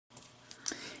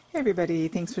Hey everybody,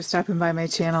 thanks for stopping by my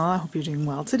channel. I hope you're doing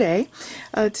well today.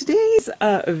 Today's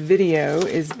video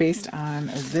is based on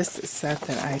this set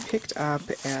that I picked up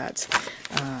at,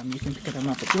 you can pick them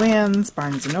up at Joann's,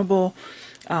 Barnes & Noble,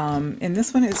 and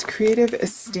this one is Creative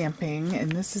Stamping,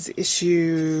 and this is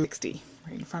issue 60,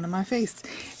 right in front of my face.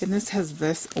 And this has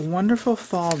this wonderful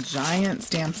fall giant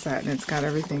stamp set, and it's got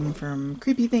everything from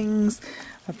creepy things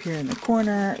up here in the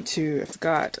corner to it's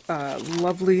got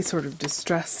lovely sort of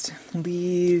distressed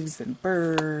leaves and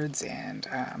birds and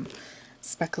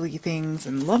speckly things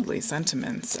and lovely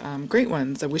sentiments. Great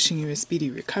ones. Wishing you a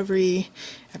speedy recovery,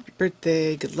 happy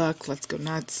birthday, good luck, let's go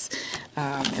nuts,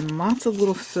 and lots of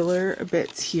little filler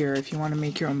bits here if you want to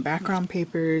make your own background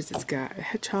papers. It's got a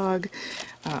hedgehog,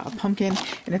 a pumpkin,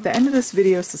 and at the end of this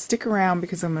video, so stick around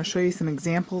because I'm going to show you some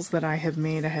examples that I have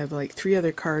made. I have like 3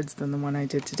 other cards than the one I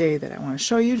did today that I want to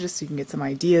show you just so you can get some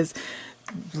ideas,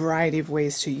 variety of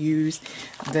ways to use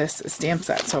this stamp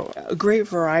set. So a great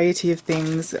variety of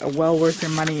things, well worth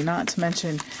your money, not to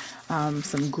mention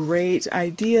some great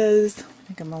ideas.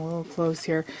 I think I'm a little close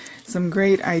here. Some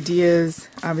great ideas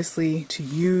obviously to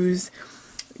use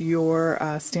your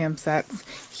stamp sets.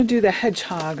 I'll do the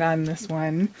hedgehog on this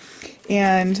one,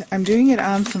 and I'm doing it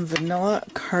on some vanilla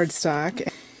cardstock.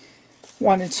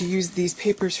 Wanted to use these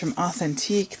papers from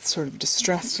Authentique, sort of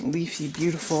distressed, leafy,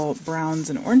 beautiful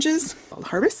browns and oranges, called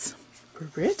Harvest,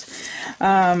 appropriate.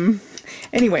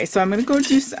 Anyway, so I'm going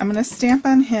to I'm going to stamp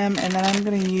on him, and then I'm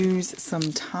going to use some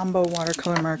Tombow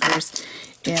watercolor markers,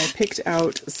 and I picked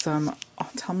out some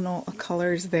autumnal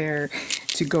colors there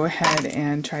to go ahead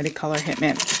and try to color him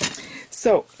in.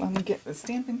 So let me get the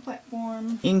stamping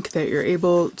platform. Ink that you're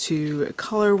able to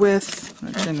color with.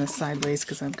 I'm going to turn this sideways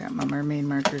because I've got my mermaid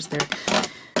markers there.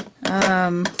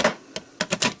 No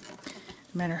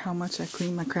matter how much I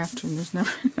clean my craft room, there's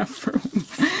never enough room.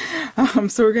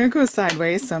 So we're going to go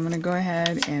sideways. So I'm going to go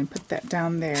ahead and put that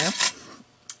down there.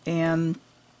 And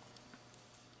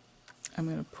I'm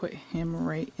going to put him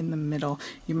right in the middle.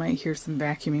 You might hear some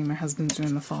vacuuming. My husband's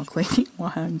doing the fall cleaning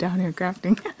while I'm down here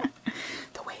crafting.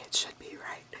 The way it should be, right?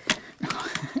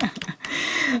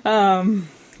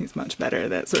 He's much better at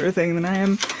that sort of thing than I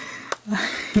am.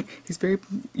 He's very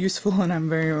useful and I'm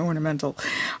very ornamental.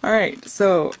 Alright,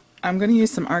 so I'm going to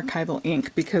use some archival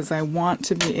ink because I want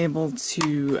to be able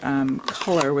to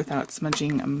color without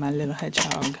smudging my little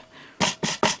hedgehog.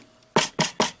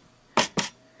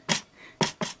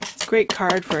 Great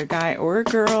card for a guy or a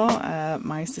girl.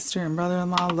 My sister and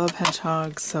brother-in-law love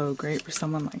hedgehogs, so great for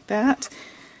someone like that.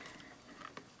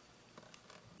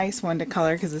 Nice one to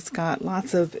color because it's got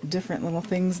lots of different little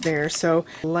things there. So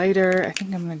lighter, I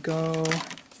think I'm going to go,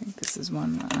 I think this is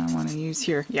one I want to use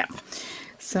here. Yeah.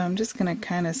 So I'm just going to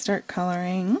kind of start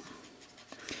coloring.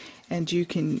 And you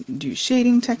can do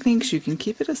shading techniques. You can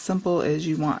keep it as simple as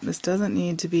you want. This doesn't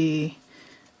need to be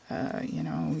you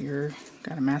know, you're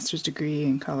got a master's degree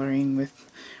in coloring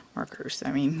with markers.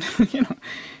 I mean, you know,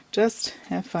 just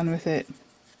have fun with it.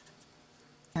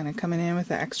 Kind of coming in with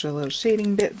the extra little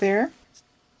shading bit there.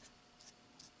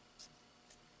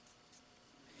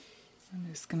 I'm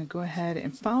just going to go ahead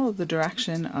and follow the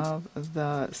direction of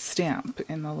the stamp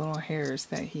and the little hairs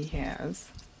that he has.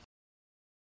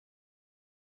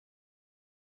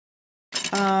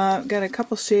 Got a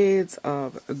couple shades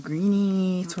of a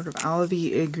greeny, sort of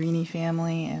olivey, greeny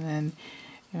family, and then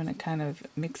I'm going to kind of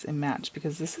mix and match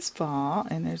because this is fall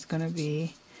and there's going to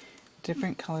be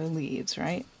different color leaves,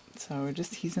 right? So we're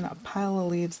just using a pile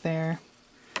of leaves there.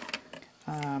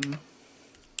 I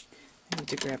need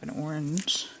to grab an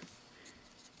orange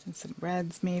and some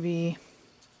reds maybe.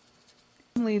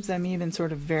 Some leaves I'm even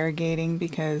sort of variegating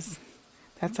because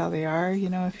that's how they are, you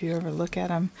know, if you ever look at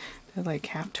them. They're like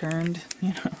half turned,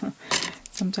 you know,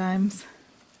 sometimes.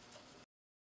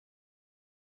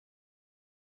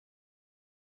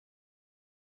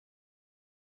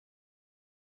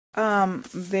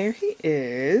 There he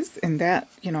is, and that,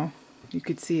 you know, you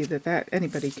could see that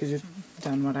anybody could have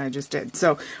done what I just did.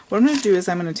 So what I'm going to do is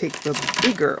I'm going to take the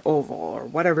bigger oval or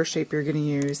whatever shape you're going to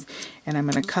use, and I'm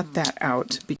going to cut that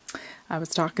out. I was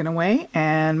talking away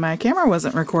and my camera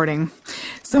wasn't recording,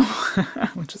 so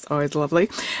which is always lovely.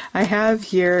 I have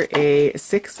here a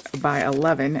 6 by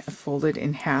 11 folded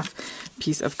in half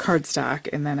piece of cardstock,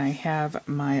 and then I have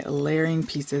my layering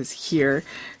pieces here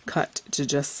cut to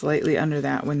just slightly under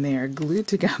that when they are glued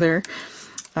together.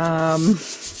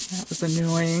 That was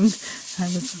annoying.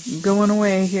 I was going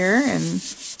away here and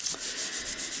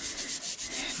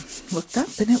looked up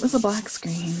and it was a black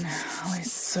screen.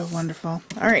 Always so wonderful.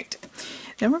 Alright,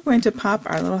 then we're going to pop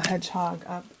our little hedgehog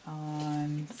up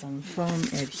on some foam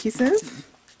adhesive.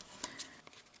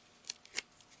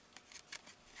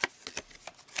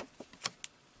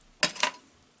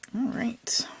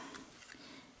 Alright,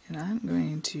 and I'm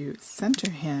going to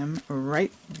center him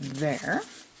right there.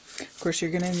 Of course, you're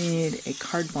going to need a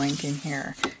card blank in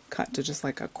here, cut to just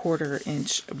like a 1/4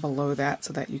 inch below that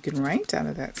so that you can write out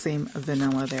of that same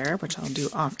vanilla there, which I'll do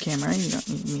off camera. You don't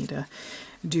need me to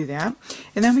do that.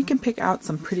 And then we can pick out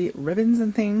some pretty ribbons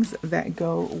and things that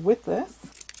go with this.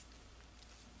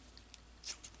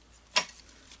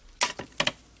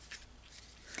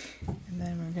 And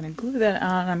then we're going to glue that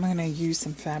on. I'm going to use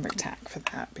some fabric tack for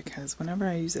that because whenever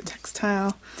I use a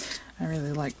textile, I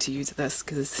really like to use this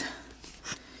because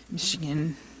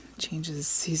Michigan changes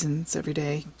seasons every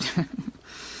day.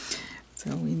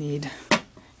 So we need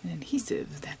an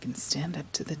adhesive that can stand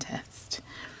up to the test.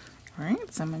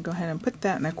 Alright, so I'm going to go ahead and put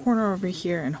that in the corner over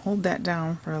here and hold that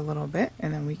down for a little bit,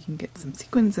 and then we can get some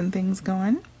sequins and things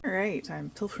going. Alright,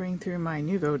 I'm pilfering through my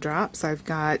Nuvo drops. I've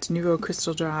got Nuvo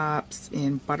crystal drops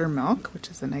in buttermilk, which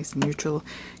is a nice neutral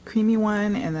creamy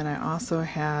one, and then I also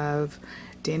have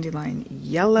dandelion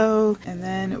yellow, and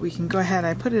then we can go ahead,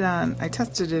 I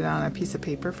tested it on a piece of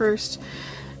paper first,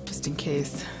 just in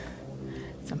case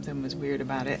something was weird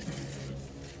about it.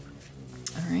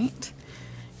 Alright.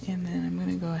 And then I'm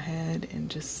going to go ahead and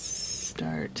just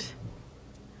start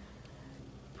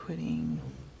putting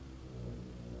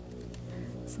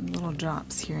some little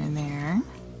drops here and there.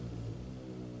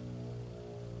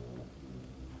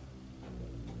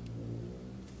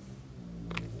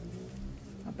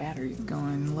 My battery's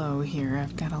going low here.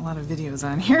 I've got a lot of videos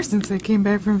on here since I came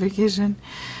back from vacation.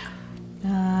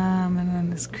 And then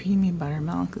this creamy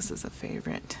buttermilk. This is a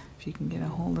favorite, if you can get a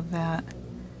hold of that.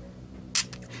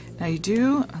 Now you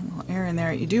do, a little air in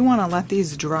there, you do want to let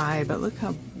these dry, but look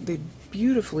how they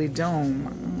beautifully dome. I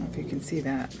don't know if you can see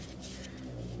that.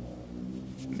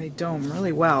 They dome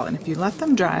really well, and if you let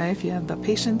them dry, if you have the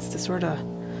patience to sort of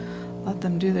let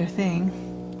them do their thing,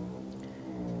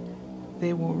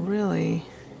 they will really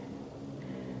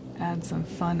add some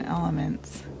fun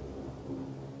elements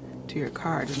to your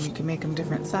card. And you can make them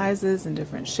different sizes and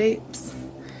different shapes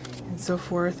and so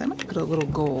forth. I might put a little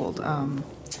gold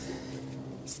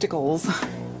stickles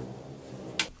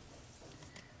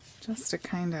just to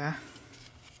kind of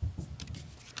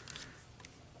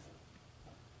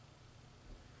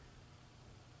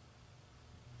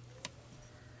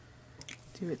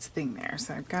do its thing there.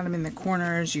 So I've got them in the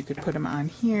corners. You could put them on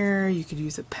here. You could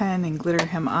use a pen and glitter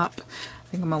him up.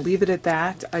 I think I'm going to leave it at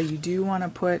that. You do want to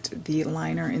put the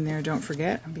liner in there. Don't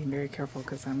forget. I'm being very careful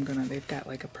because they've got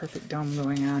like a perfect dome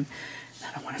going on.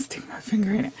 I don't want to stick my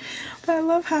finger in it. But I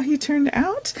love how he turned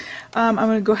out. I'm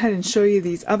going to go ahead and show you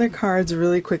these other cards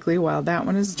really quickly while that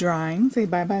one is drying. Say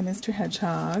bye-bye, Mr.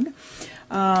 Hedgehog.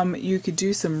 You could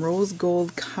do some rose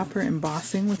gold copper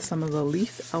embossing with some of the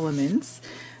leaf elements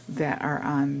that are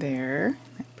on there.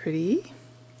 Pretty.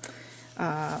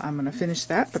 I'm going to finish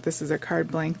that, but this is a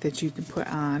card blank that you can put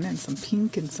on, and some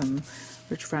pink and some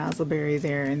rich razzleberry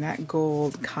there, and that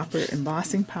gold copper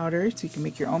embossing powder, so you can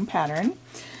make your own pattern.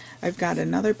 I've got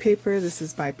another paper. This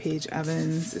is by Paige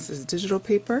Evans. This is digital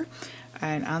paper,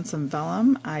 and on some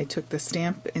vellum I took the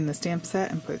stamp in the stamp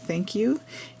set and put thank you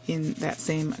in that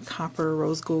same copper,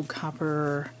 rose gold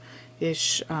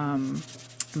copper-ish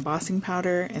embossing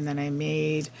powder, and then I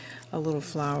made a little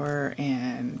flower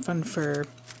and fun fur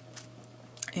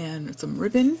and some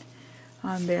ribbon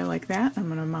on there like that. I'm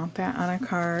going to mount that on a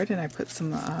card, and I put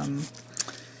some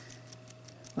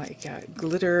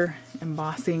glitter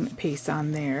embossing paste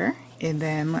on there. And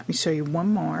then let me show you one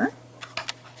more.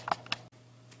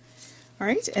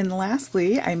 Alright, and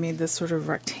lastly I made this sort of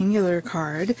rectangular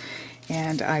card,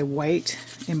 and I white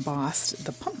embossed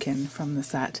the pumpkin from the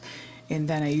set, and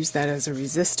then I used that as a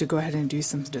resist to go ahead and do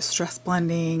some distress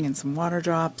blending and some water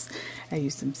drops. I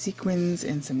used some sequins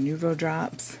and some Nuvo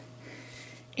drops,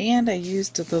 and I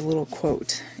used the little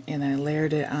quote, and I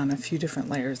layered it on a few different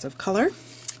layers of color.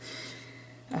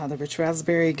 The rich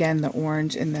raspberry again, the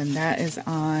orange, and then that is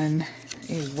on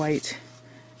a white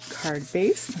card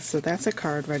base. So that's a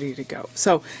card ready to go.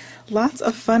 So lots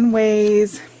of fun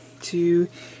ways to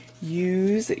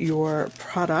use your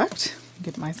product.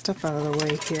 Get my stuff out of the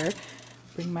way here.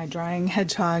 Bring my drying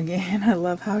hedgehog in. I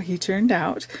love how he turned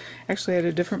out. Actually, I had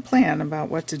a different plan about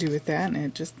what to do with that, and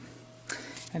it just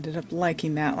ended up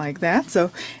liking that like that.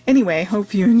 So anyway,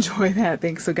 hope you enjoy that.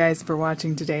 Thanks so guys for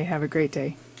watching today. Have a great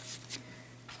day.